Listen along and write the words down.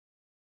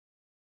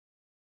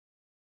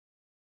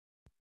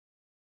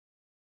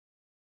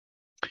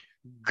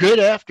Good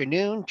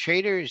afternoon,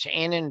 traders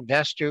and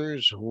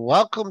investors.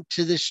 Welcome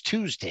to this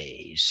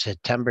Tuesday,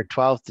 September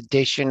 12th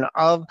edition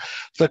of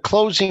the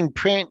Closing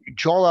Print.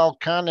 Joel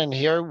Elconin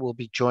here will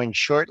be joined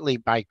shortly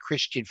by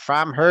Christian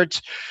Fromhertz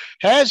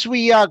as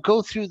we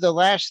go through the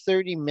last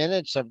 30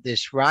 minutes of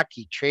this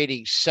rocky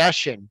trading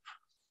session.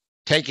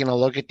 Taking a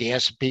look at the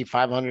S&P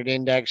 500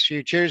 index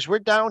futures, we're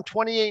down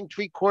 28 and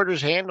three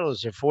quarters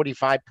handles at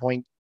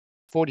 45.45,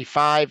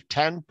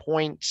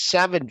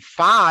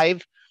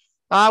 10.75.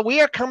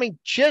 We are coming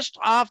just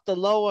off the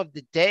low of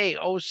the day,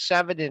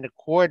 07 and a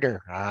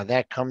quarter.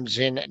 That comes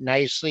in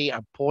nicely,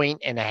 a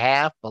point and a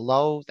half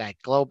below that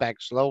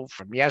Globex low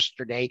from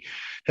yesterday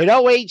at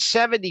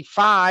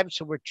 0875.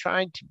 So we're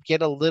trying to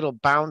get a little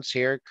bounce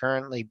here,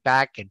 currently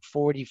back at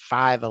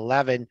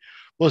 45.11.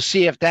 We'll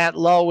see if that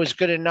low is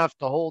good enough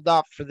to hold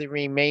up for the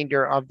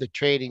remainder of the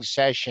trading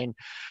session.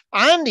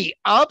 On the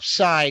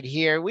upside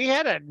here, we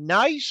had a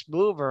nice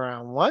move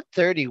around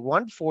 130,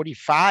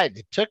 145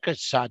 that took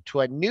us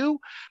to a new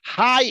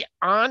high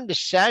on the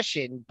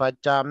session, but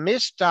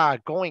missed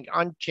going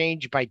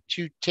unchanged by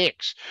two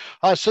ticks.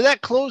 So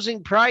that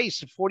closing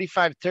price of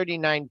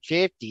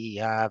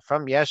 45.39.50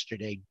 from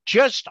yesterday,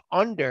 just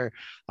under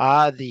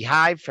the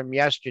high from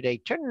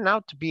yesterday, turning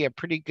out to be a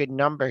pretty good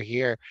number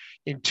here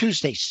in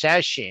Tuesday's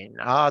session.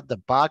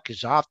 The buck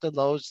is off the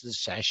lows of the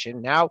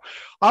session now,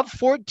 up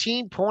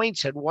 14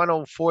 points at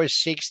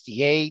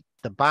 104.68.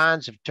 The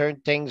bonds have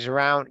turned things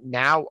around,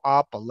 now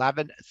up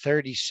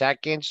 11.30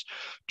 seconds.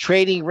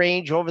 Trading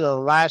range over the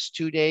last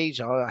 2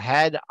 days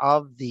ahead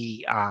of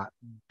the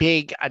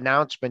big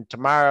announcement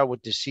tomorrow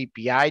with the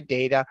CPI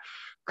data.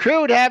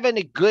 Crude having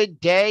a good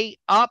day,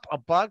 up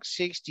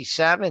 $1.67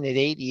 at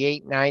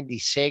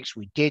 88.96.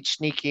 We did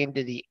sneak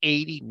into the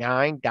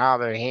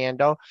 $89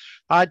 handle.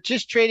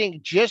 Just trading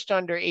just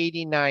under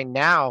 89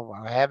 now.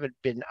 I haven't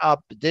been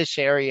up this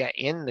area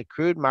in the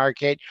crude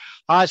market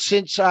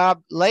since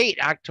late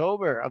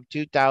October of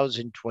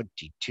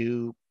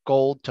 2022.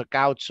 Gold took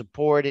out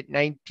support at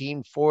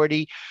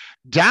 1940,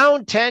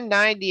 down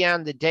 10.90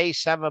 on the day,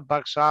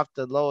 $7 off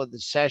the low of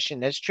the session.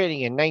 That's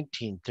trading at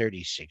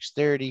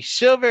 1936.30.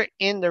 Silver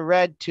in the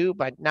red too,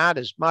 but not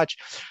as much.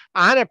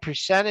 On a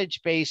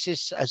percentage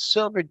basis, a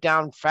silver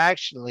down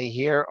fractionally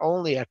here,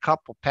 only a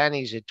couple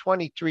pennies at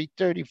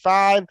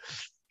 23.35.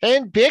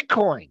 And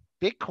Bitcoin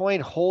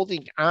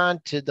holding on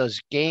to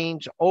those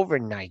gains,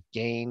 overnight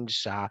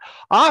gains.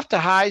 Off the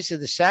highs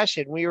of the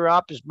session, we were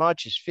up as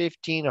much as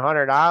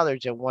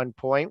 $1,500 at one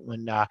point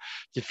when the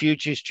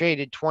futures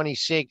traded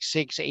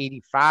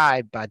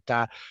 26,685, but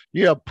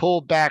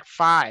pulled back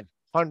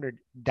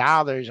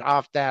 $500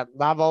 off that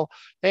level,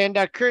 and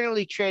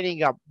currently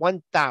trading up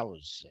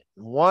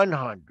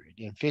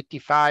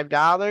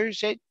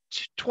 $1,155 at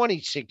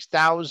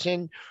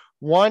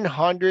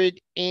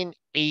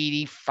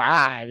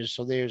 26,185.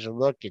 So there's a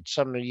look at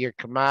some of your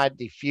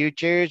commodity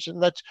futures, and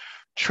let's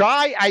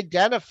try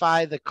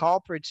identify the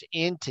culprits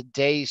in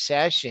today's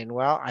session.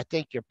 Well, I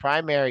think your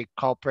primary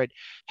culprit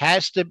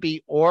has to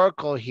be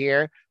Oracle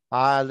here.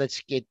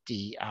 Let's get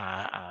the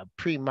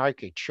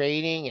pre-market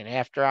trading and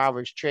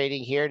after-hours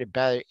trading here to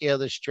better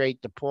illustrate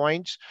the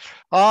points.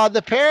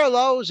 The pair of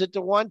lows at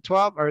the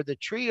 112, or the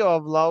trio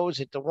of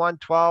lows at the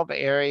 112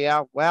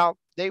 area, well,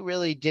 they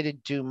really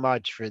didn't do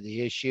much for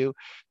the issue.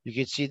 You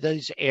can see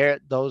those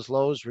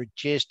lows were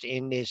just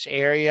in this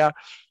area.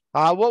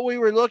 What we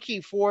were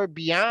looking for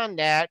beyond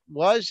that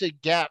was a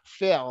gap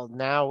fill.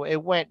 Now, it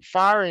went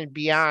far and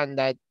beyond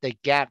that, the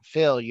gap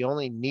fill. You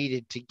only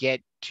needed to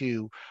get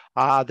to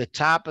the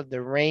top of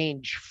the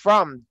range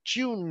from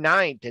June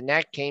 9th, and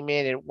that came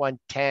in at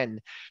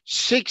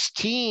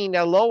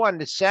 110.16, a low on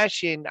the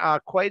session,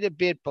 quite a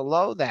bit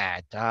below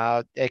that.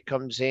 It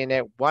comes in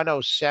at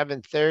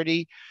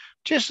 107.30.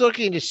 Just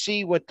looking to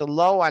see what the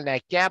low on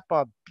that gap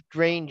up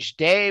range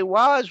day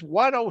was,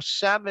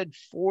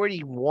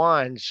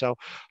 107.41. So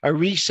a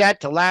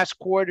reset to last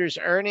quarter's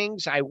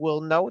earnings. I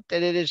will note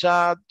that it is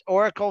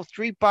Oracle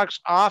 $3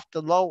 off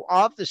the low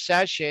of the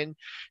session.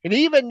 And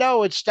even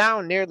though it's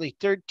down nearly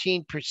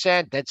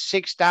 13%, that's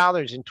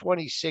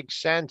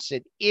 $6.26.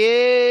 It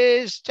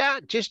is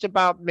down just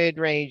about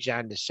mid-range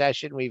on the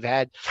session. We've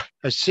had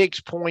a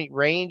 6-point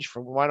range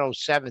from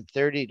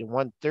 107.30 to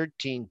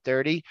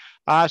 113.30.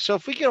 So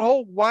if we can hold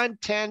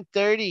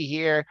 110.30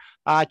 here,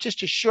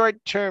 just a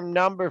short-term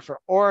number for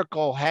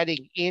Oracle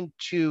heading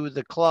into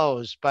the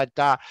close. But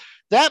that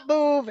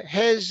move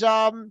has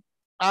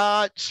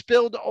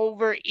spilled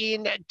over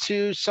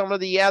into some of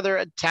the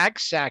other tech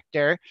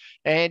sector.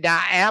 And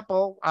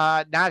Apple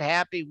not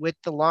happy with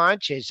the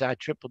launch, as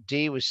Triple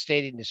D was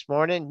stating this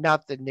morning.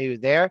 Nothing new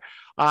there.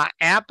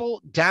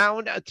 Apple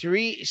down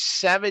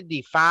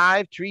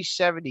 375,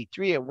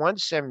 373 at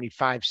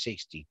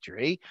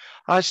 175.63.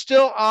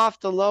 Still off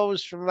the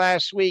lows from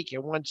last week at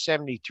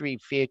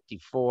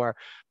 173.54.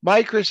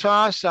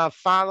 Microsoft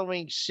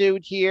following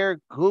suit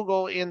here.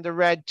 Google in the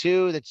red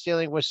too. That's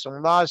dealing with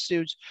some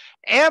lawsuits.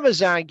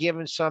 Amazon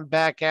giving some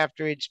back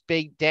after its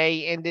big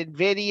day. And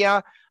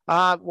NVIDIA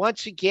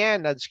Once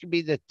again, this could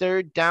be the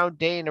third down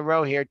day in a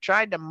row here.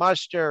 Tried to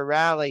muster a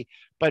rally,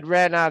 but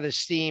ran out of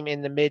steam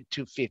in the mid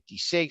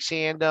 256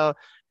 handle.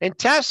 And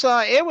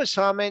Tesla, it was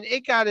humming.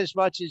 It got as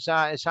much as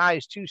high as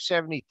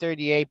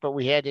 270.38, but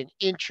we had an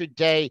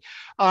intraday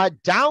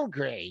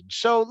downgrade.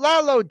 So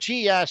Lalo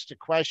G asked a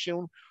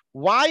question: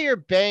 why are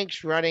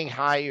banks running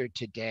higher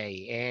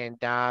today? And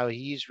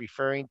he's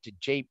referring to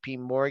J.P.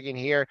 Morgan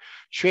here,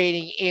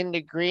 trading in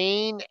the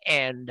green,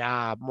 and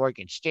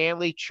Morgan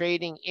Stanley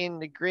trading in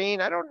the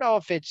green. I don't know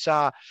if it's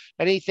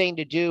anything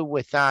to do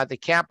with the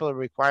capital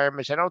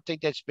requirements. I don't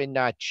think that's been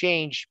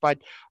changed. But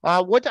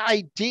what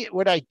I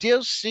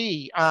did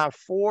see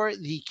for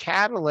the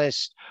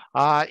catalyst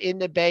in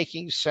the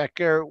banking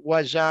sector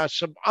was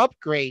some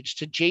upgrades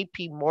to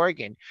J.P.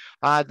 Morgan.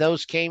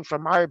 Those came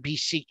from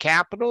RBC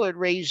Capital. It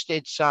raised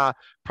its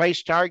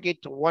price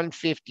target to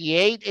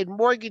 158, and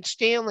Morgan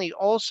Stanley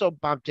also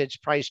bumped its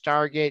price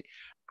target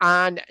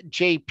on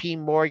JP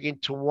Morgan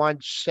to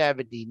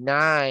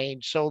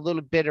 179. So a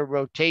little bit of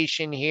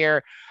rotation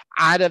here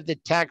out of the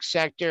tech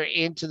sector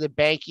into the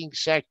banking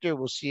sector.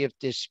 We'll see if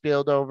this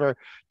spilled over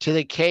to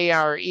the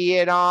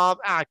KRE at all.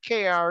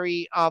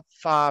 KRE up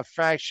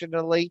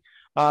fractionally.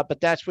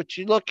 But that's what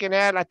you're looking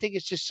at. I think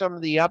it's just some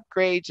of the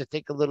upgrades. I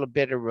think a little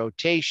bit of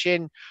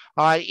rotation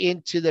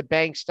into the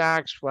bank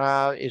stocks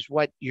is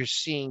what you're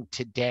seeing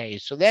today.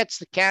 So that's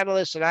the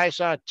catalyst that I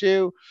saw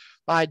too.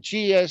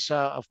 GS,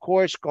 of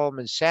course,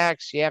 Goldman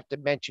Sachs. You have to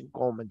mention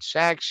Goldman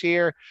Sachs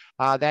here.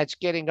 That's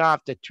getting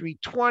off the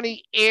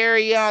 320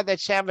 area.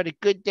 That's having a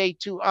good day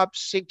too, up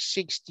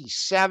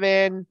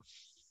 667.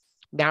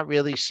 Not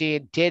really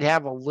seeing. Did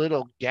have a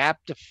little gap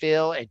to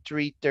fill at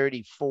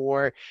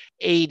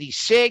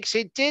 334.86.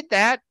 It did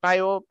that by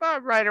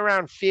about right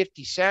around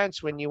 50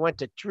 cents when you went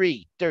to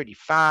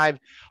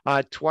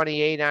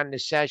 335.28 on the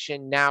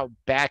session. Now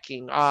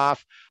backing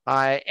off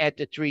at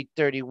the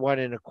 331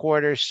 and a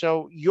quarter.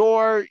 So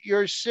your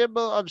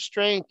symbol of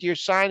strength, your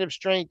sign of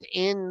strength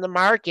in the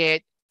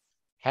market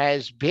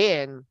has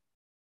been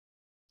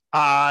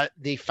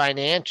the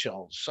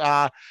financials.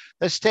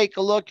 Let's take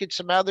a look at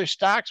some other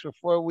stocks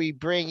before we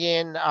bring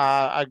in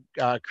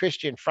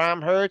Christian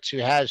Fromhertz, who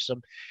has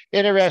some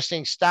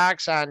interesting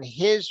stocks on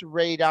his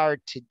radar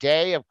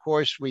today. Of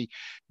course, we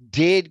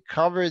did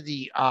cover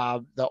the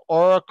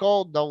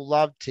Oracle, no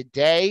love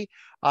today.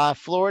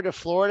 Florida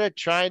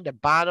trying to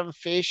bottom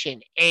fish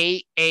in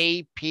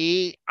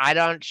AAP. I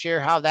don't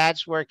sure how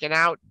that's working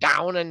out.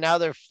 Down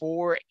another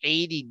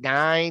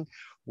 489,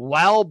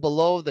 well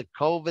below the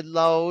COVID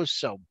lows.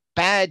 So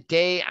bad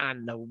day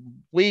on the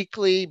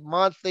weekly,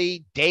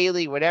 monthly,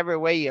 daily, whatever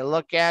way you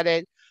look at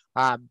it.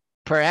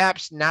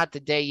 Perhaps not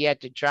the day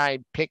yet to try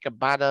and pick a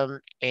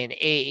bottom in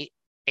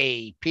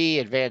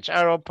AAP, Advanced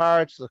Auto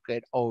Parts. Look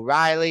at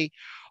O'Reilly.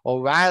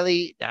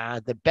 O'Reilly,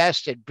 the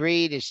best at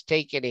breed, is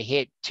taking a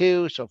hit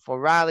too. So if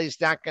O'Reilly's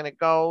not going to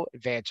go,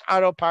 Advanced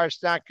Auto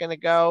Parts not going to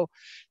go.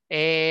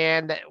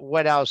 And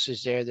what else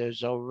is there?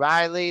 There's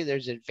O'Reilly,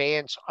 there's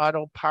Advanced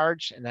Auto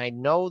Parts, and I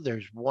know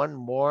there's one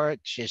more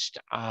just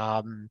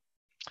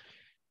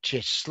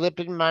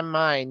slipping my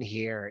mind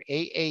here.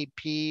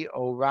 AAP,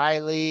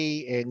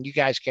 O'Reilly, and you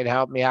guys can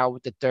help me out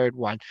with the third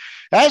one.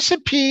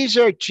 S&Ps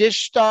are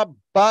just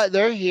but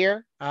they're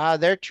here.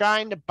 They're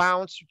trying to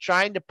bounce,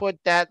 trying to put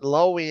that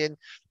low in,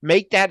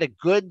 make that a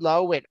good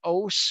low at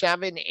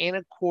 07 and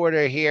a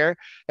quarter here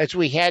as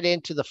we head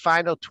into the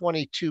final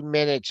 22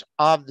 minutes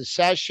of the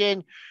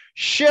session.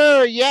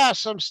 Sure,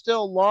 yes, I'm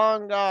still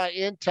long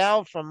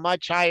Intel from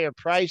much higher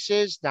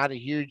prices. Not a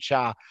huge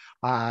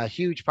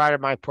part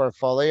of my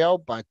portfolio,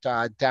 but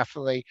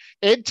definitely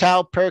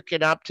Intel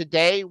perking up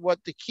today.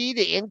 What the key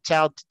to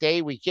Intel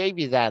today, we gave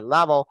you that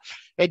level.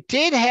 It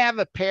did have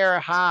a pair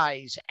of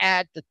highs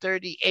at the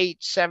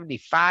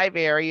 38.75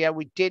 area.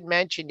 We did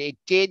mention it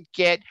did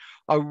get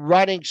a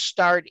running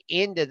start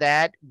into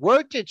that,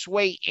 worked its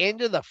way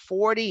into the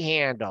 40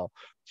 handle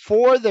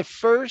for the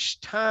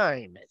first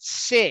time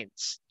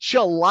since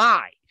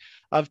July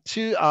of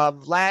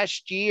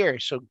last year.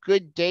 So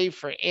good day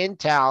for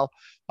Intel.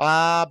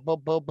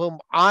 Boom,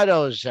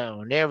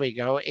 AutoZone. There we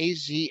go.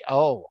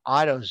 AZO,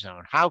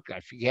 AutoZone. How could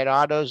I forget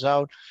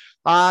AutoZone?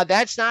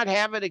 That's not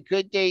having a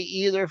good day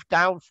either.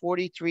 Down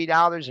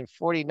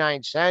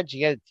 $43.49.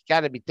 You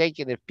got to be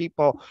thinking if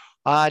people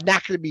not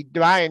going to be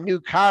buying new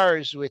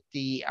cars with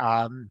the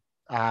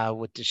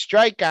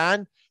strike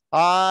on,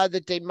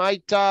 that they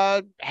might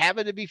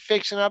having to be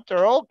fixing up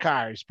their old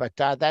cars. But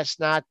that's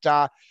not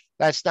the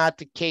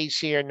case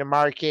here in the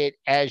market,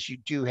 as you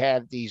do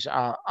have these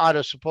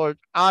auto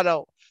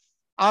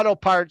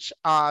parts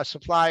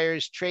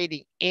suppliers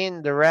trading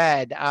in the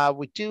red.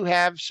 We do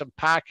have some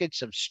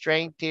pockets of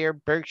strength here.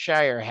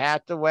 Berkshire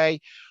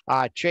Hathaway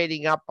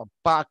trading up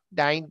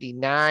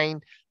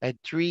 $1.99 at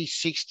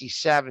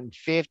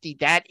 367.50.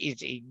 That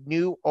is a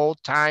new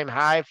all-time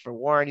high for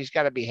Warren. He's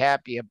got to be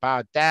happy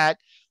about that.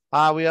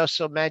 We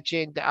also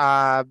mentioned,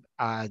 UNH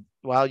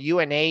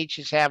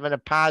is having a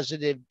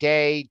positive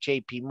day.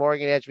 JP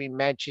Morgan, as we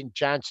mentioned,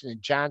 Johnson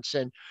 &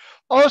 Johnson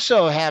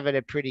also having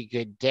a pretty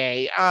good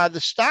day.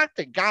 The stock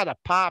that got a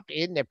pop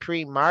in the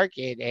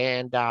pre-market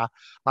and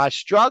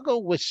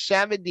struggled with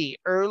 70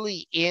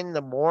 early in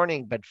the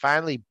morning, but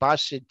finally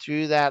busted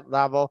through that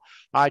level,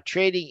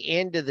 trading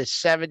into the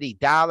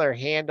 $70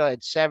 handle at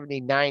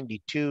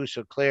 70.92,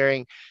 so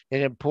clearing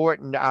an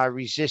important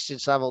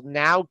resistance level.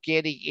 Now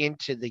getting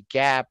into the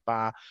gap.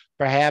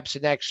 Perhaps the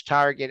next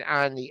target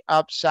on the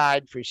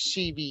upside for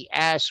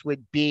CVS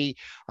would be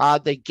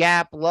the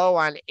gap low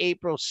on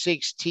April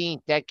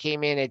 16th. That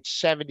came in at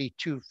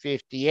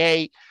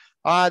 72.58.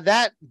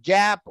 That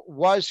gap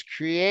was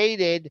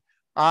created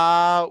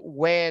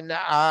when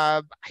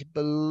I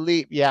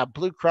believe, yeah,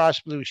 Blue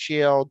Cross Blue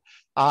Shield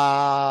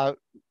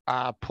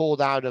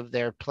pulled out of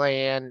their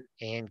plan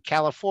in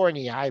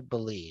California, I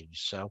believe.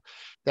 So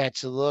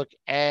that's a look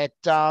at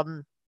uh,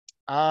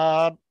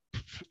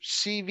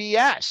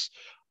 CVS.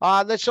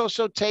 Let's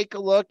also take a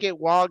look at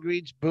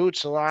Walgreens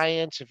Boots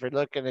Alliance. If you're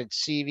looking at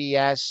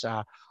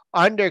CVS,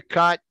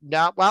 undercut.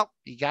 No, well,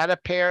 you got a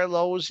pair of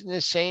lows in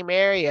the same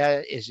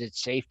area. Is it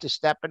safe to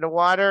step in the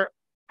water?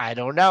 I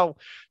don't know.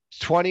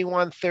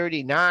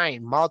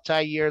 21.39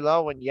 multi-year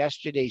low in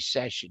yesterday's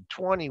session.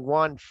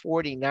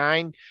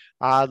 21.49,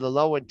 the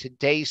low in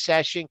today's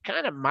session.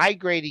 Kind of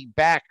migrating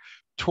back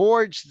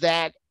towards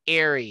that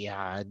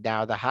area.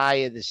 Now the high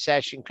of the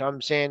session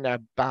comes in.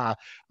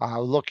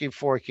 Looking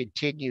for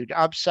continued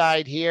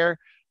upside here.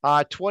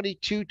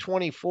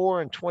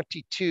 22.24 and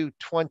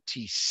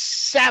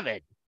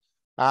 22.27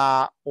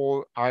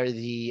 or are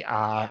the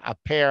a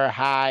pair of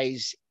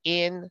highs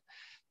in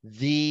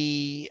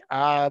the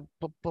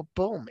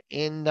boom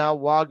in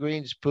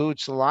Walgreens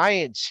Boots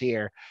Alliance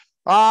here.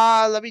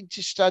 Let me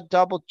just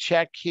double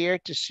check here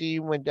to see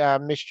when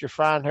Mr.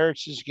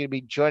 Fromhertz is going to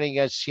be joining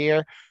us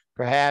here.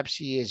 Perhaps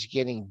he is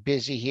getting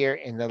busy here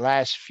in the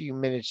last few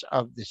minutes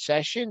of the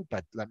session,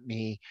 but let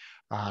me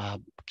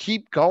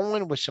keep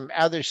going with some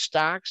other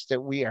stocks that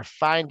we are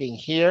finding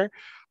here.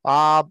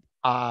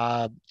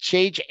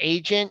 Change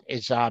Agent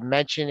is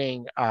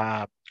mentioning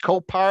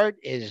Copart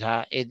is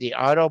in the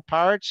auto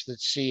parts.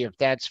 Let's see if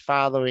that's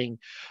following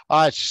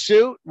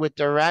suit with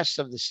the rest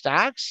of the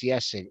stocks.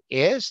 Yes, it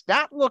is.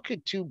 Not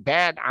looking too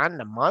bad on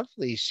the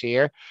monthlies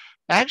here.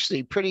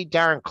 Actually, pretty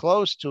darn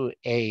close to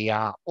a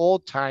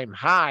all-time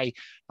high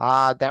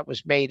that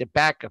was made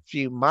back a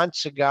few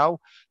months ago.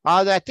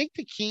 I think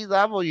the key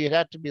level you'd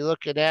have to be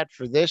looking at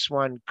for this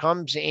one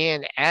comes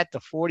in at the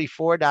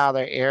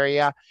 $44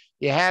 area.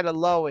 You had a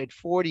low at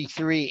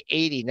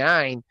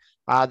 43.89.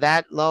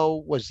 That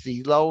low was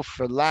the low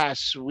for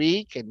last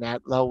week, and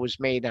that low was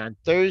made on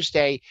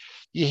Thursday.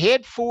 You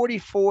hit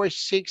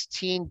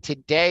 44.16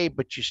 today,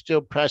 but you're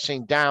still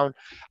pressing down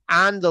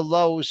on the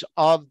lows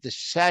of the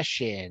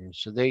session.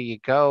 So there you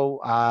go.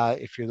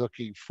 If you're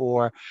looking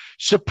for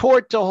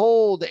support to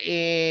hold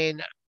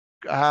in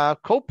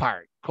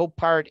Copart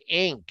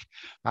Inc.,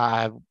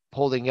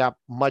 holding up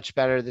much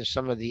better than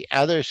some of the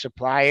other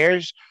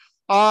suppliers.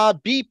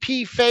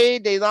 BP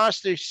fade. They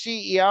lost their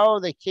CEO.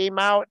 They came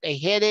out, they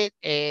hit it,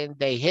 and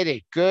they hit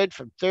it good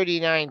from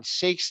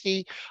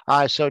 39.60.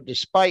 So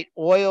despite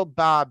oil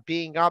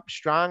being up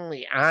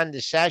strongly on the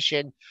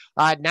session,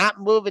 not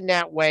moving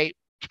that way.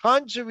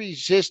 Tons of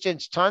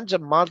resistance, tons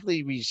of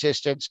monthly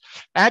resistance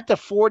at the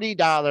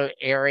 $40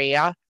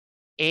 area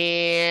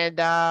and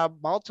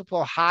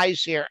multiple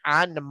highs here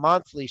on the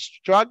monthly,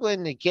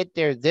 struggling to get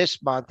there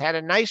this month. Had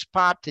a nice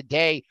pop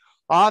today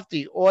off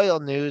the oil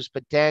news,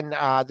 but then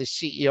the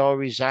CEO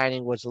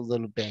resigning was a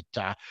little bit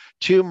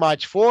too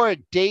much for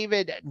it.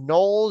 David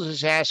Knowles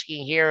is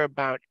asking here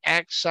about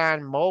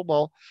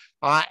ExxonMobil.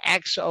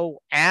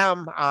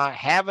 XOM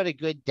having a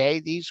good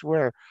day. These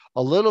were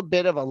a little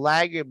bit of a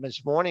laggard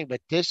this morning,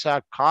 but this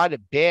caught a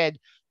bid.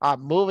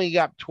 Moving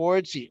up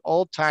towards the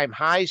all-time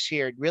highs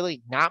here.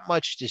 Really not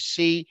much to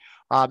see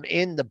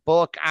in the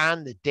book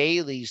on the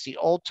dailies. The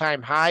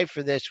all-time high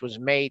for this was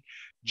made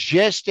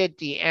just at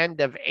the end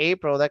of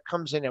April. That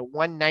comes in at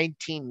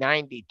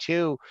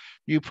 119.92.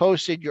 You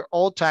posted your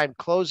all-time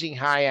closing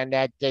high on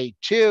that day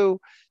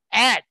too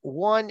at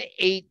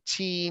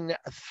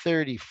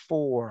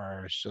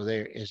 118.34. So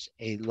there is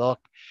a look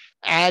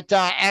at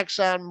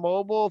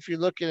ExxonMobil. If you're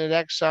looking at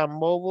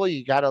ExxonMobil,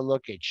 you got to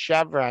look at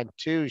Chevron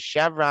too.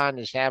 Chevron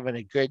is having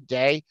a good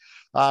day.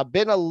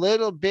 Been a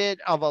little bit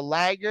of a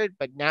laggard,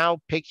 but now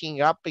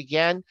picking up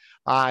again.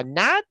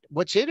 Not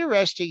what's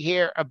interesting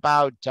here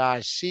about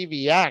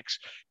CVX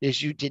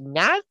is you did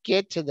not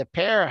get to the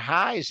pair of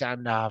highs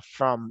on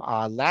from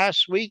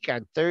last week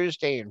on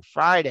Thursday and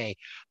Friday.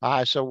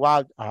 So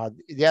while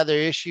the other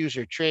issues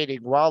are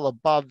trading well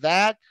above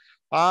that,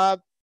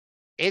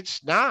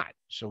 it's not.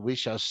 So we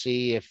shall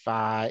see if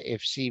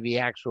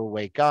CVX will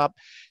wake up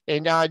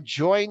and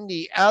join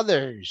the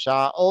others.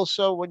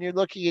 Also, when you're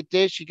looking at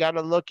this, you got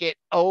to look at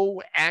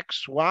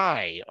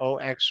OXY,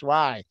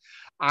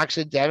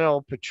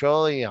 Occidental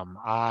Petroleum,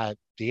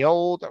 the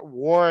old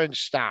Warren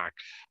stock,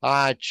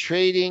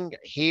 trading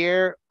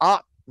here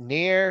up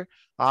near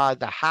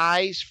The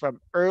highs from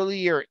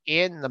earlier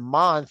in the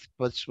month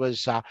was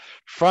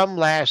from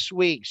last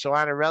week. So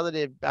on a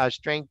relative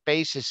strength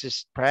basis,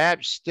 this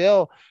perhaps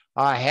still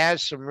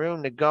has some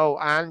room to go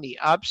on the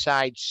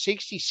upside.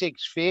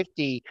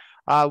 66.50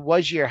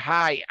 was your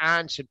high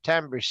on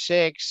September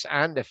 6th.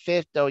 On the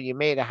 5th, though, you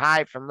made a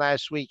high from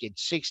last week at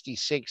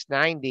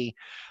 66.90.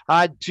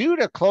 Due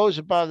to close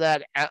above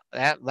that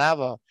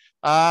level,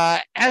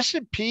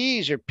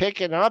 S&Ps are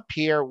picking up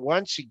here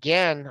once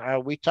again.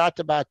 We talked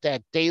about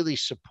that daily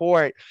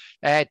support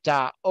at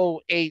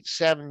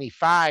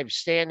 0875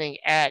 standing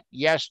at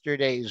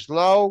yesterday's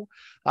low.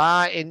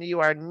 And you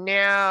are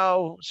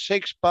now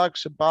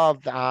 $6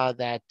 above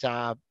that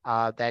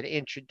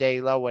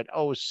intraday low at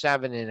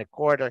 07 and a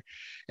quarter.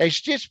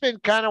 It's just been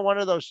kind of one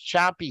of those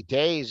choppy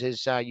days,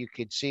 as you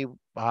could see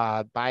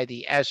by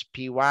the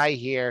SPY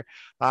here,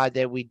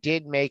 that we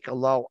did make a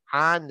low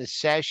on the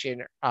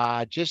session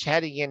just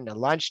heading into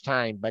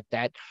lunchtime. But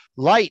that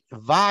light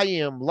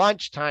volume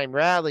lunchtime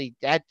rally,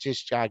 that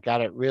just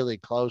got it really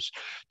close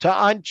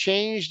to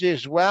unchanged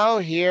as well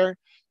here.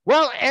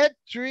 Well, at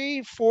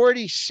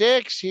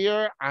 346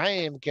 here, I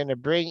am going to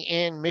bring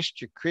in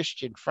Mr.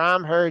 Christian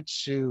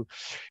Fromhertz, who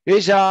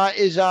is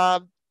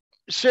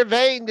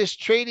surveying this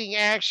trading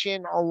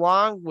action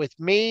along with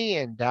me,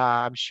 and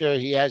I'm sure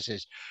he has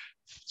his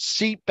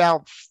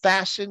seatbelt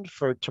fastened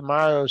for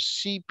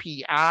tomorrow's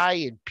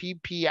CPI and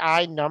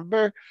PPI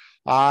number.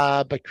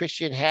 But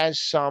Christian has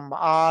some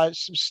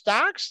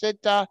stocks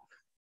that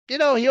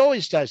he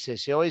always does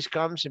this. He always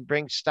comes and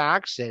brings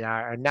stocks that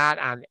are not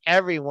on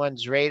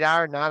everyone's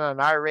radar, not on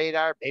our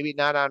radar, maybe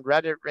not on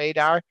Reddit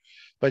radar,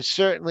 but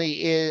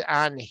certainly is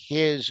on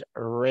his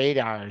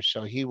radar.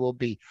 So he will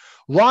be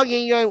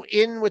logging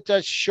in with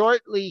us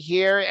shortly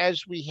here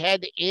as we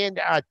head in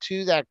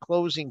to that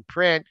closing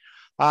print.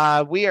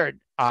 We are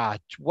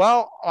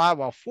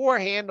four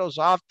handles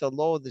off the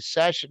low of the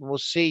session. We'll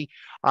see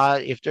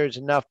if there's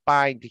enough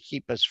buying to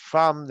keep us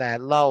from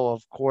that low.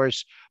 Of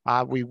course,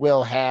 we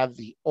will have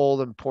the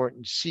all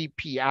important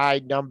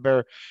CPI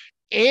number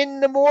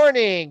in the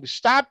morning.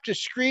 Stop the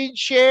screen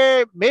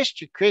share,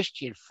 Mr.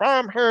 Christian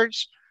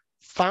Fromhertz,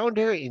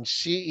 founder and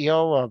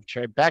CEO of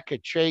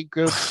Tribeca Trade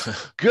Group.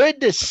 Good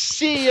to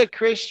see you,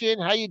 Christian.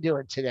 How you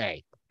doing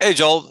today? Hey,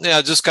 Joel.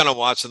 Yeah, just kind of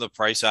watching the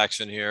price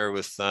action here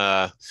with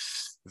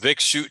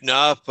VIX shooting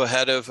up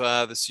ahead of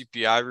the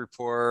CPI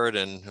report,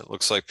 and it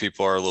looks like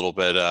people are a little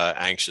bit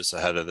anxious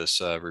ahead of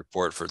this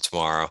report for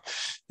tomorrow.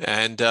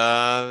 And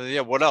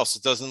what else?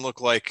 It doesn't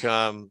look like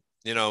you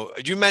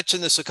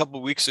mentioned this a couple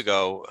of weeks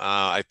ago.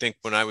 I think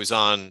when I was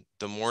on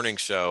the morning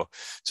show,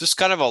 it's just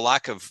kind of a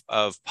lack of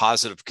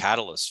positive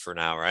catalysts for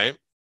now, right?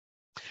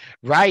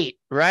 Right.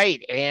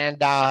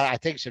 And I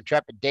think some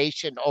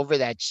trepidation over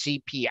that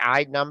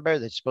CPI number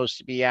that's supposed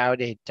to be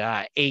out at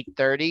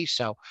 8:30.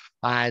 So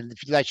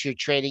unless you're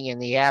trading in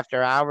the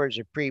after hours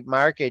or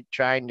pre-market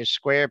trying to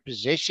square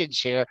positions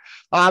here.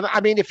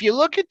 If you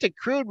look at the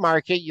crude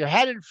market, you're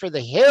headed for the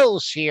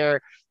hills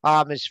here.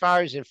 As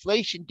far as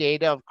inflation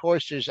data, of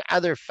course, there's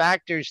other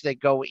factors that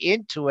go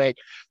into it.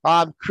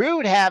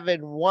 Crude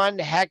having one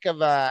heck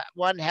of a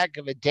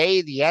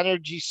day. The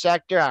energy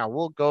sector, I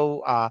will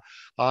go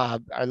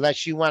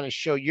unless you want to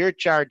show your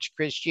charts,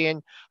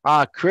 Christian.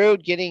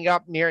 Crude getting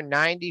up near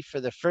 90 for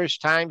the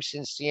first time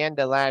since the end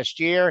of last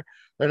year.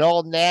 An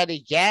old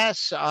natty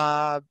gas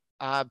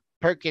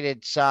perking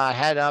its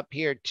head up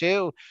here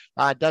too.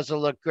 Doesn't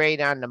look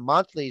great on the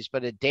monthlies,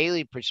 but a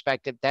daily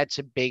perspective, that's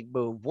a big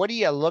move. What are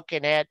you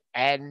looking at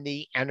in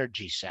the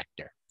energy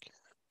sector?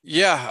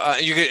 Yeah,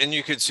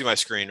 you could see my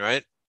screen,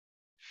 right?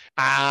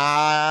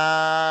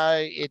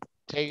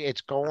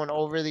 It's going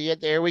over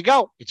there we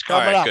go. It's All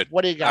coming right, up. good.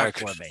 What do you All got right,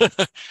 for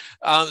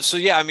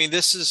me?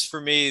 This is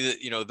for me,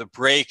 the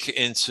break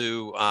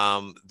into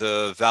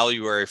the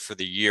value area for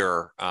the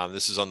year.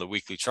 This is on the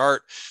weekly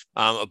chart,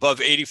 above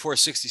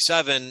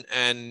 84.67,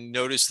 and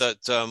notice that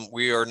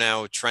we are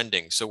now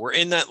trending. So we're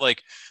in that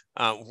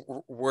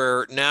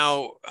we're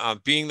now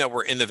being that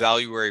we're in the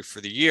value area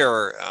for the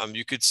year.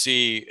 You could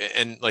see,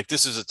 and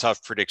this is a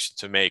tough prediction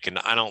to make, and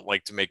I don't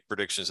like to make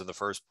predictions in the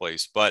first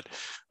place, but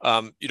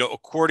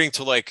according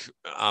to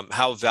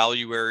how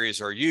value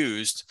areas are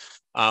used,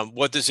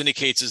 what this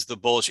indicates is the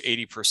bullish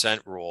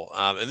 80% rule.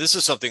 And this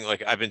is something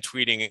I've been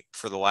tweeting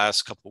for the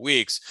last couple of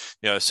weeks.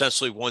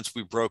 Essentially, once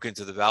we broke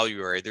into the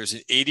value area, there's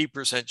an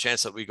 80%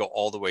 chance that we go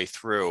all the way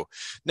through.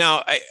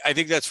 Now, I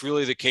think that's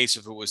really the case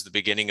if it was the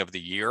beginning of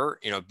the year,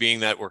 being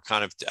that we're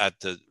kind of at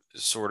the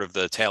sort of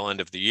the tail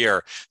end of the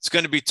year. It's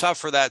going to be tough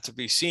for that to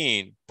be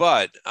seen.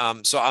 But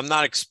so I'm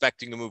not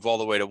expecting to move all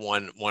the way to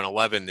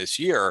 111 this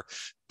year.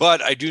 but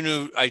I do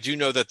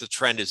know that the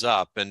trend is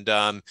up. And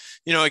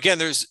again,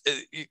 there's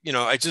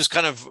I just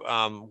kind of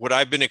what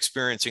I've been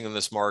experiencing in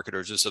this market,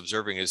 or just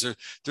observing, is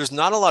there's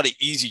not a lot of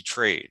easy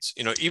trades.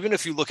 Even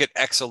if you look at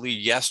XLE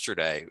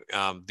yesterday,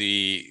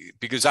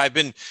 because I've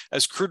been,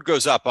 as crude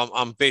goes up,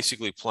 I'm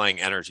basically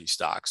playing energy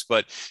stocks.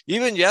 But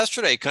even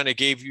yesterday kind of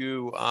gave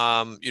you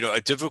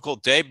a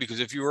difficult day, because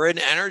if you were in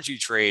energy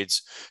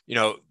trades,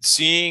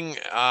 seeing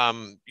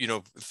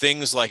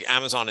things like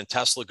Amazon and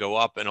Tesla go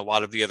up, and a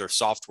lot of the other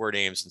software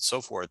names and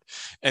so forth,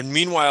 and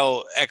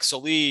meanwhile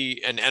XLE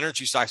and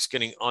energy stocks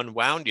getting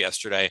unwound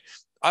yesterday,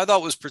 I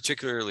thought was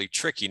particularly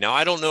tricky. Now,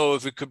 I don't know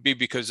if it could be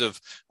because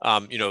of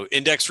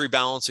index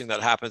rebalancing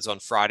that happens on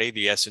Friday.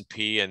 The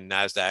S&P and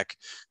Nasdaq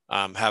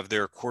have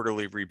their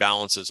quarterly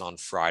rebalances on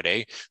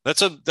Friday.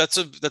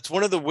 That's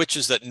one of the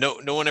witches that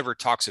no one ever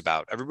talks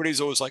about.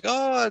 Everybody's always like,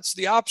 oh, it's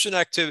the option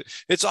activity,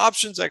 it's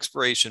options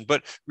expiration.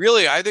 But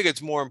really, I think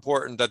it's more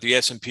important that the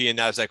S&P and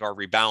Nasdaq are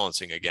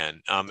rebalancing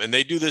again, and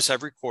they do this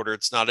every quarter.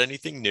 It's not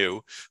anything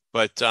new,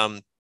 but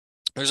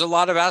there's a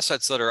lot of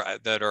assets that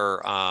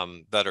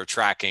are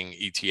tracking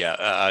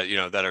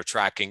ETF, that are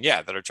tracking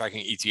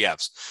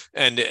ETFs,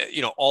 and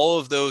all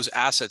of those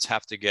assets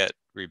have to get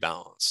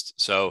rebalanced.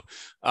 So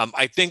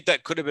I think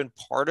that could have been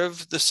part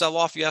of the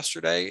sell-off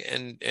yesterday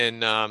in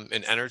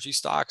energy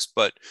stocks,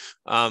 but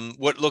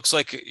what looks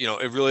like,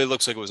 it really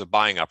looks like it was a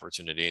buying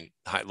opportunity.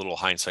 Little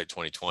hindsight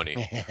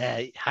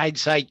 2020.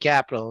 Hindsight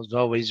capital is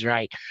always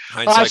right.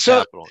 Hindsight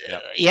capital. Yeah.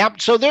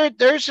 Yep. So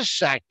there's a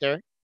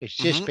sector. It's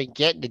just Mhm. been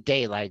getting the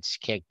daylights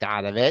kicked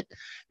out of it.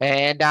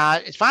 And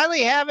it's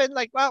finally having,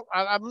 like, well,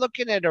 I'm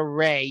looking at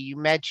Array. You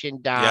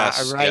mentioned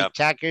Yes. Array Yeah.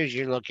 Techers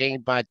you're looking,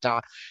 but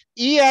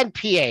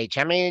ENPH.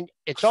 I mean,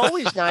 it's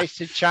always nice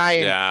to try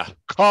and Yeah.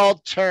 call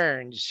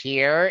turns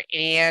here.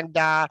 And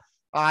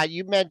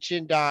you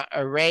mentioned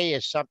Array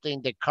is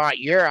something that caught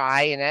your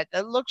eye, and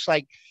it looks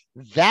like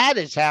that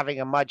is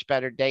having a much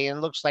better day. And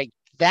it looks like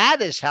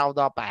that is held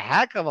up a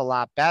heck of a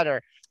lot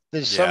better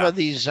than some Yeah. of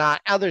these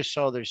other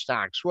solar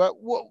stocks.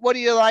 What do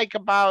you like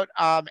about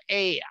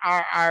ARRY,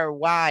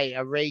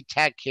 Array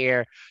Tech,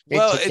 here in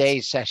Well,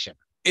 today's session?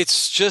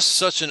 it's just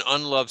such an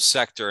unloved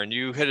sector, and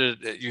you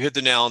hit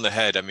the nail on the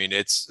head. I mean,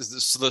 it's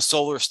the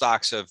solar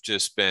stocks have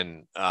just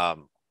been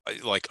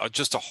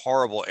just a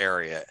horrible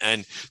area,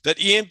 and that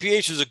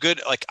EMPH is a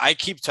good, like, I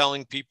keep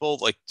telling people,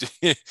 like,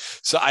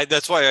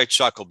 that's why I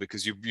chuckle,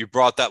 because you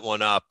brought that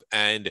one up,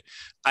 and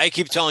I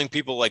keep telling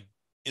people, like,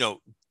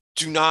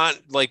 do not,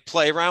 like,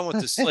 play around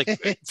with this, like,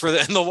 in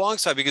the long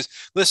side, because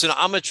listen,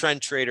 I'm a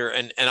trend trader,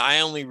 and I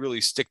only really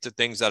stick to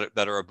things that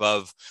are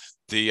above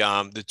the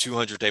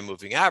 200-day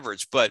moving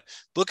average. But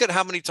look at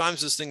how many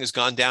times this thing has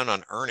gone down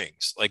on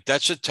earnings. Like,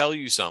 that should tell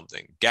you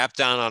something. Gap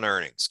down on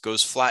earnings,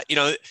 goes flat.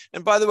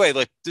 And by the way,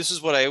 like, this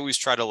is what I always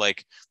try to,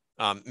 like,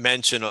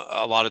 mention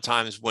a lot of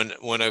times, when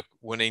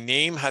a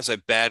name has a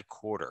bad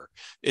quarter,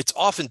 it's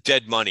often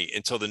dead money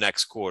until the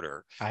next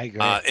quarter. I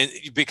agree. And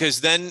because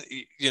then,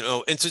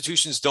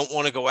 institutions don't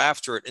want to go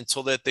after it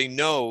until that they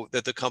know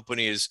that the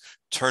company is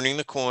turning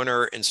the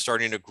corner and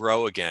starting to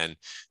grow again.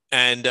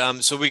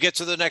 And so we get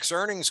to the next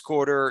earnings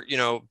quarter,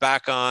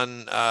 back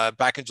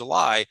in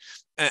July.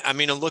 I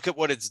mean, and look at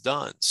what it's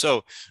done.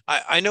 So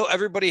I know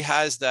everybody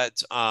has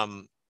that.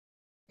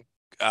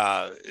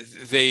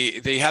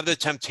 They have the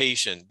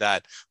temptation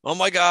that, oh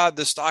my God,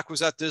 the stock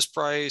was at this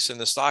price and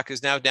the stock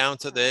is now down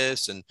to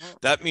this, and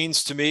that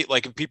means to me,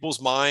 like, in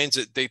people's minds,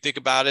 they think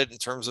about it in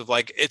terms of,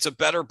 like, it's a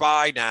better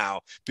buy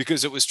now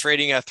because it was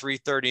trading at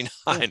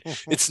 339.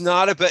 It's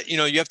not a bet.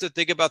 You have to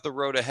think about the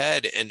road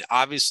ahead, and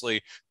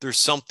obviously there's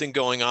something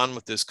going on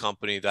with this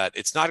company that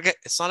it's not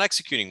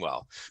executing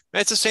well.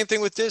 And it's the same thing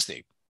with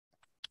Disney.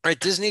 Right,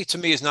 Disney to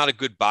me is not a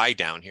good buy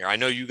down here. I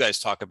know you guys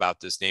talk about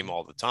this name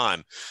all the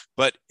time,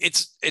 but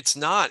it's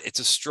not. It's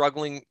a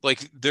struggling,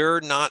 like, they're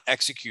not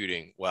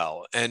executing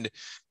well. And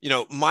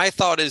my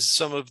thought is,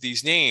 some of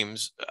these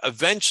names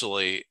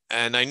eventually,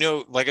 and I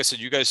know, like I said,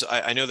 you guys,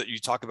 I know that you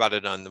talk about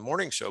it on the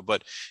morning show,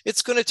 but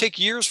it's going to take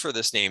years for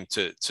this name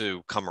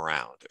to come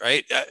around,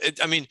 right?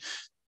 I mean,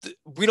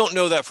 we don't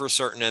know that for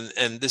certain,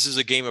 and this is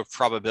a game of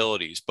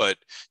probabilities, but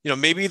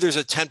maybe there's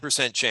a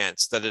 10%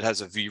 chance that it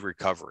has a V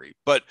recovery.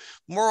 But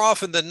more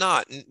often than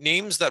not,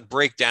 names that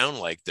break down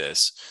like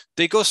this,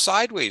 they go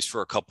sideways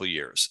for a couple of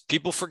years.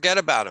 People forget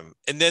about them,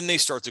 and then they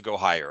start to go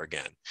higher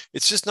again.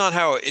 It's just not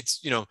how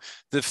it's,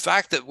 the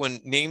fact that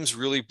when names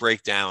really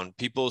break down,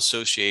 people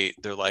associate,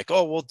 they're like,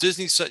 oh, well,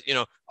 Disney said,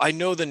 I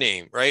know the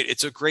name, right?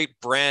 It's a great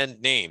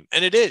brand name,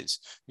 and it is.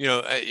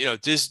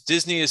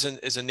 Disney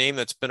is a name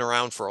that's been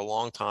around for a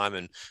long time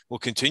and will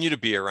continue to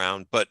be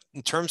around. But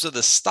in terms of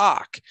the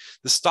stock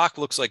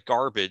looks like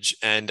garbage,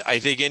 and I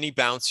think any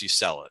bounce, you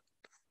sell it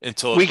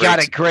until We it got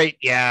breaks.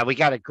 we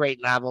got a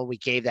great level. We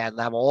gave that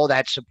level, all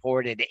that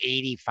support at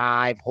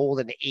 85,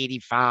 holding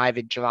 85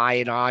 in July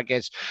and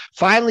August.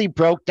 Finally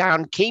broke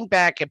down, came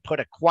back and put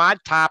a quad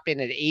top in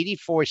at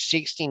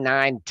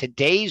 84.69.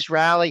 Today's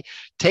rally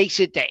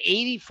takes it to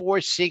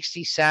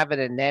 84.67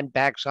 and then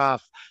backs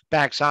off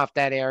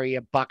that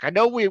area, Buck. I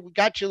know we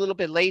got you a little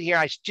bit late here.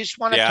 I just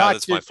want to Yeah, talk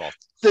that's to my fault.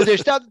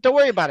 there's not, don't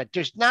worry about it.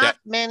 There's Yep. not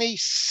many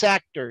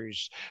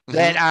sectors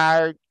that Hmm.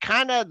 are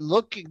kind of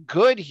looking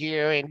good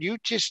here, and you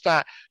just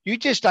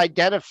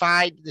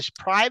identified this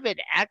private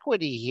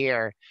equity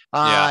here,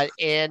 Yeah.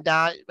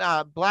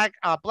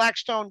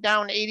 Blackstone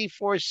down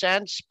 84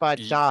 cents, but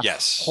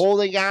Yes.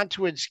 holding on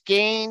to its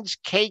gains.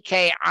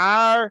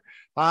 KKR,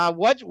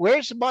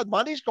 where's the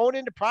money's going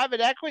into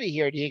private equity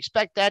here? Do you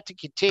expect that to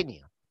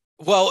continue?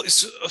 Well,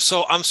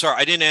 so I'm sorry,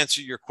 I didn't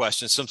answer your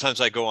question. Sometimes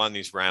I go on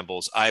these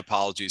rambles. I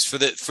apologize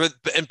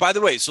and by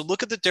the way, so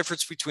look at the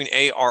difference between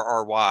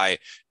ARRY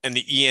and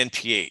the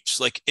ENPH.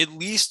 Like at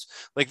least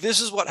like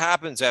this is what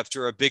happens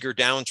after a bigger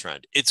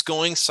downtrend. It's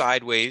going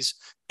sideways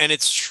and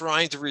it's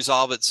trying to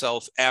resolve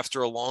itself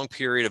after a long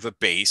period of a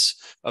base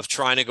of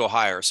trying to go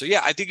higher. So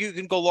yeah, I think you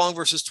can go long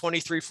versus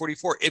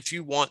 2344 if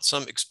you want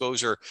some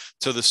exposure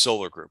to the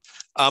solar group.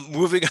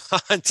 Moving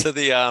on to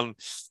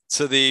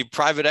the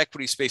private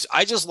equity space.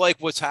 I just like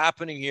what's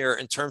happening here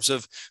in terms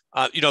of,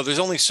 there's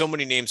only so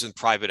many names in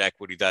private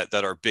equity that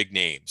are big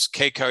names.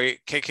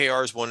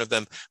 KKR is one of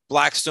them.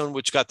 Blackstone,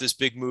 which got this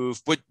big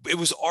move, but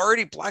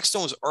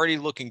Blackstone was already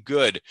looking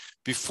good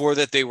before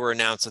that they were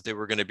announced that they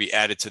were going to be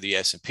added to the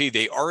S&P.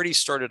 They already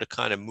started to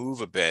kind of move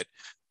a bit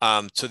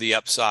to the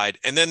upside.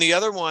 And then the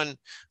other one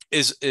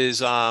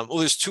well,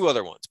 there's two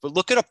other ones, but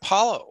look at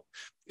Apollo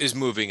is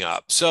moving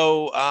up.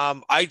 So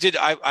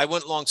I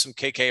went along some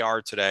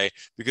KKR today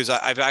because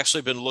I've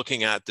actually been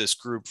looking at this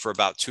group for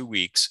about 2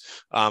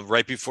 weeks,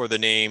 right before the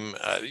name,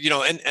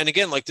 and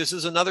again, like this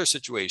is another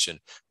situation,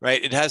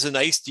 right? It has a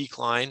nice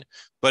decline,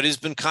 but has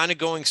been kind of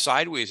going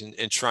sideways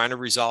and trying to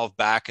resolve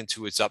back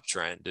into its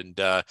uptrend. And,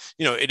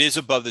 it is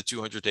above the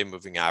 200-day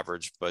moving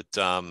average, but,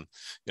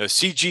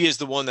 CG is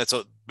the one that's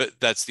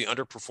the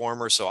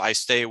underperformer. So I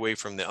stay away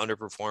from the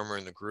underperformer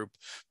in the group.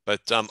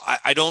 But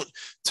I don't,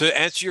 to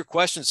answer your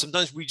question,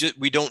 sometimes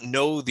we don't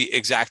know the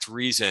exact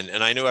reason.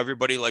 And I know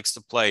everybody likes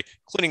to play,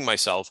 including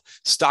myself,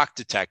 stock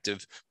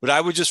detective, but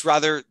I would just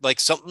rather like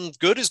something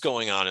good is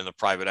going on in the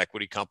private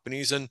equity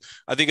companies. And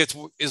I think it's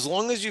as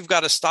long as you've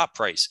got a stop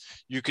price,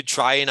 you could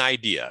try an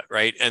idea,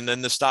 right? And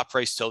then the stop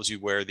price tells you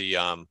where the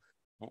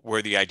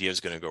idea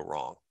is going to go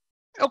wrong.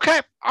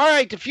 Okay. All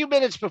right. A few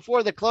minutes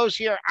before the close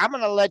here, I'm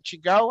going to let you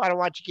go. I don't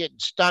want you getting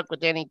stuck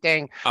with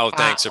anything Oh,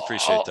 thanks.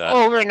 Appreciate that.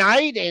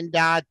 overnight. And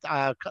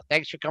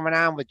thanks for coming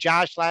on with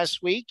Josh last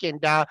week.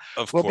 And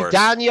Of we'll be course.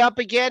 dialing you up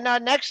again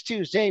next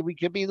Tuesday. We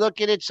could be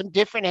looking at some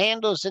different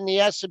handles in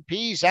the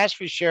S&Ps, that's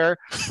for sure.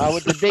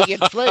 With the big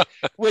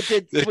with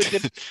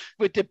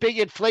the big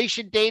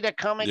inflation data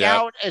coming Yep.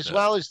 out, as Yep.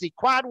 well as the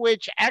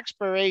Quadwitch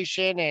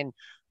expiration. And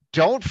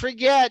don't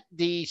forget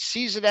the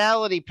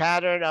seasonality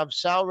pattern of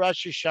Sal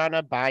Rosh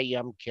Hashanah by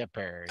Yom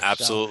Kippur. So,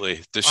 Absolutely.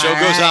 The all show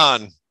goes right.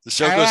 on. The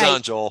show All goes right.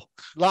 on, Joel.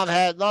 Loved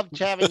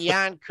having you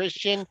on,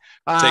 Christian.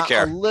 Take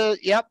care.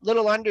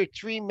 Little under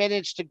 3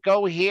 minutes to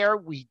go here.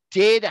 We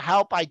did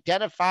help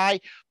identify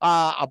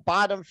a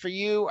bottom for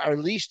you, or at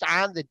least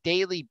on the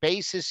daily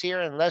basis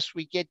here, unless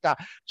we get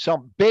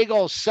some big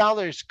old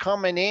sellers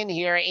coming in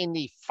here in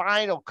the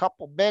final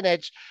couple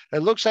minutes. It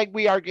looks like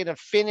we are going to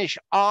finish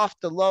off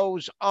the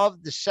lows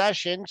of the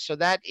session, so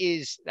that's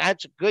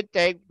a good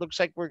thing. Looks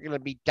like we're going to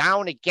be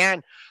down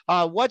again.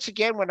 Once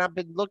again, when I've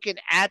been looking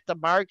at the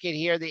market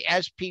here, the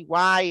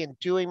SPY, and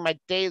doing my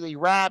daily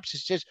wraps,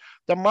 it's just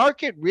the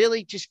market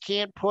really just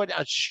can't put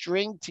a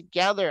string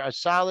together, a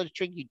solid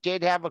string. You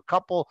did have a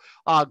couple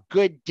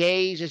good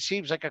days. It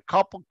seems like a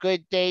couple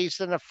good days,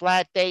 then a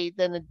flat day,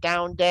 then a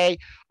down day.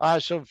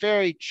 So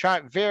very,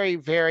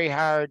 very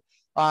hard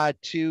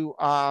to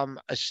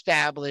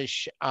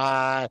establish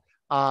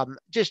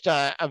just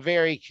a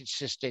very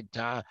consistent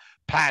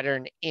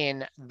pattern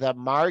in the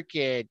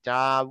market.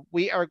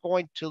 We are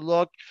going to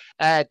look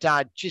at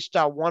just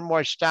one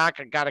more stock.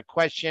 I got a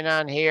question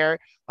on here,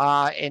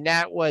 and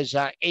that was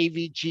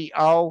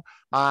AVGO.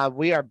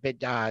 We are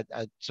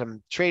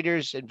some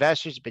traders,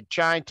 investors have been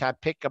trying to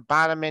pick a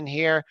bottom in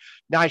here.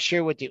 Not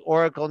sure what the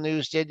Oracle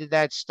news did to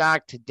that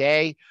stock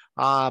today,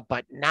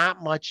 but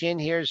not much in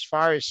here as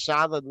far as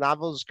solid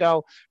levels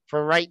go.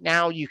 For right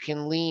now, you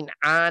can lean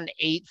on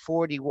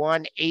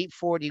 841,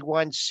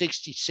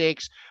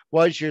 841.66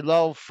 was your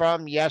low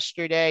from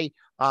yesterday.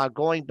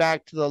 Going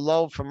back to the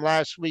low from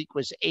last week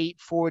was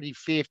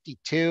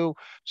 840.52.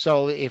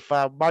 So if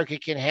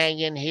market can hang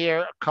in here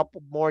a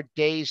couple more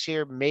days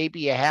here,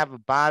 maybe you have a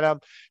bottom.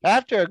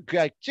 After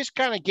just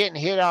kind of getting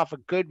hit off a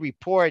good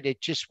report,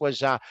 it just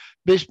was a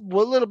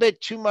little bit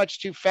too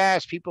much too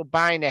fast. People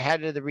buying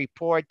ahead of the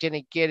report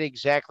didn't get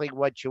exactly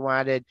what you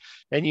wanted.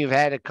 And you've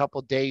had a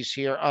couple days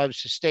here of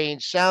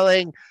sustained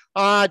selling.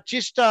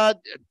 Just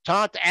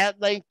talked at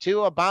length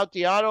too about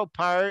the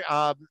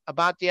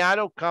about the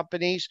auto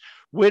companies.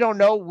 We don't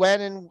know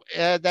when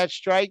and that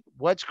strike,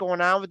 what's going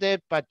on with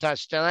it, but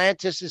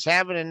Stellantis is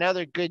having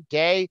another good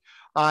day.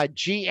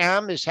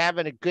 GM is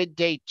having a good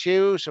day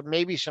too, so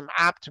maybe some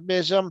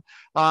optimism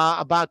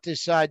about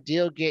this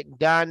deal getting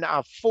done.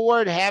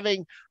 Ford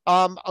having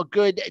a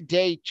good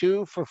day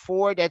too for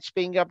Ford. That's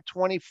being up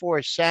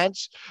 24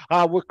 cents.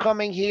 We're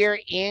coming here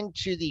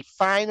into the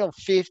final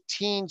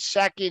 15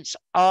 seconds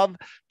of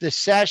the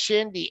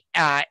session. The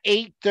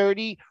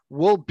 8:30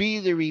 will be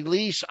the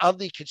release of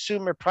the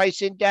consumer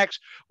price index.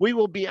 We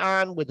will be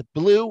on with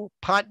Blue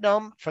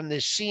Putnam from the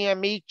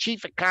CME,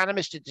 chief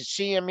economist at the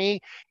CME,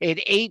 at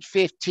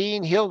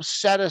 8:15. He'll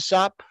set us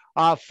up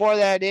for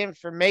that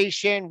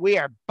information. We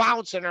are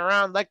bouncing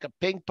around like a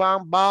ping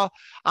pong ball.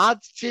 I'll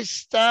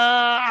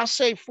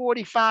say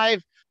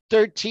 45,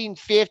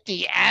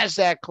 1350 as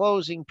that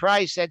closing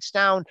price. That's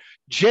down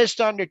just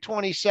under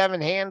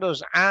 27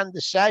 handles on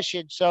the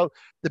session. So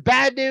the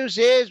bad news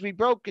is we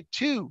broke a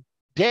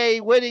 2-day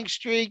winning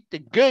streak. The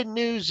good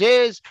news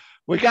is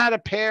we got a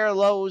pair of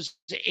lows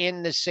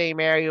in the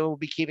same area. We'll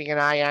be keeping an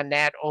eye on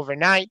that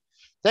overnight.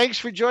 Thanks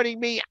for joining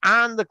me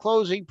on the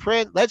closing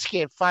print. Let's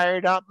get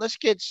fired up. Let's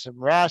get some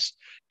rest.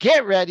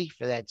 Get ready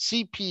for that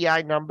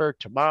CPI number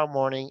tomorrow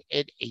morning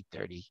at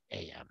 8:30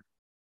 a.m.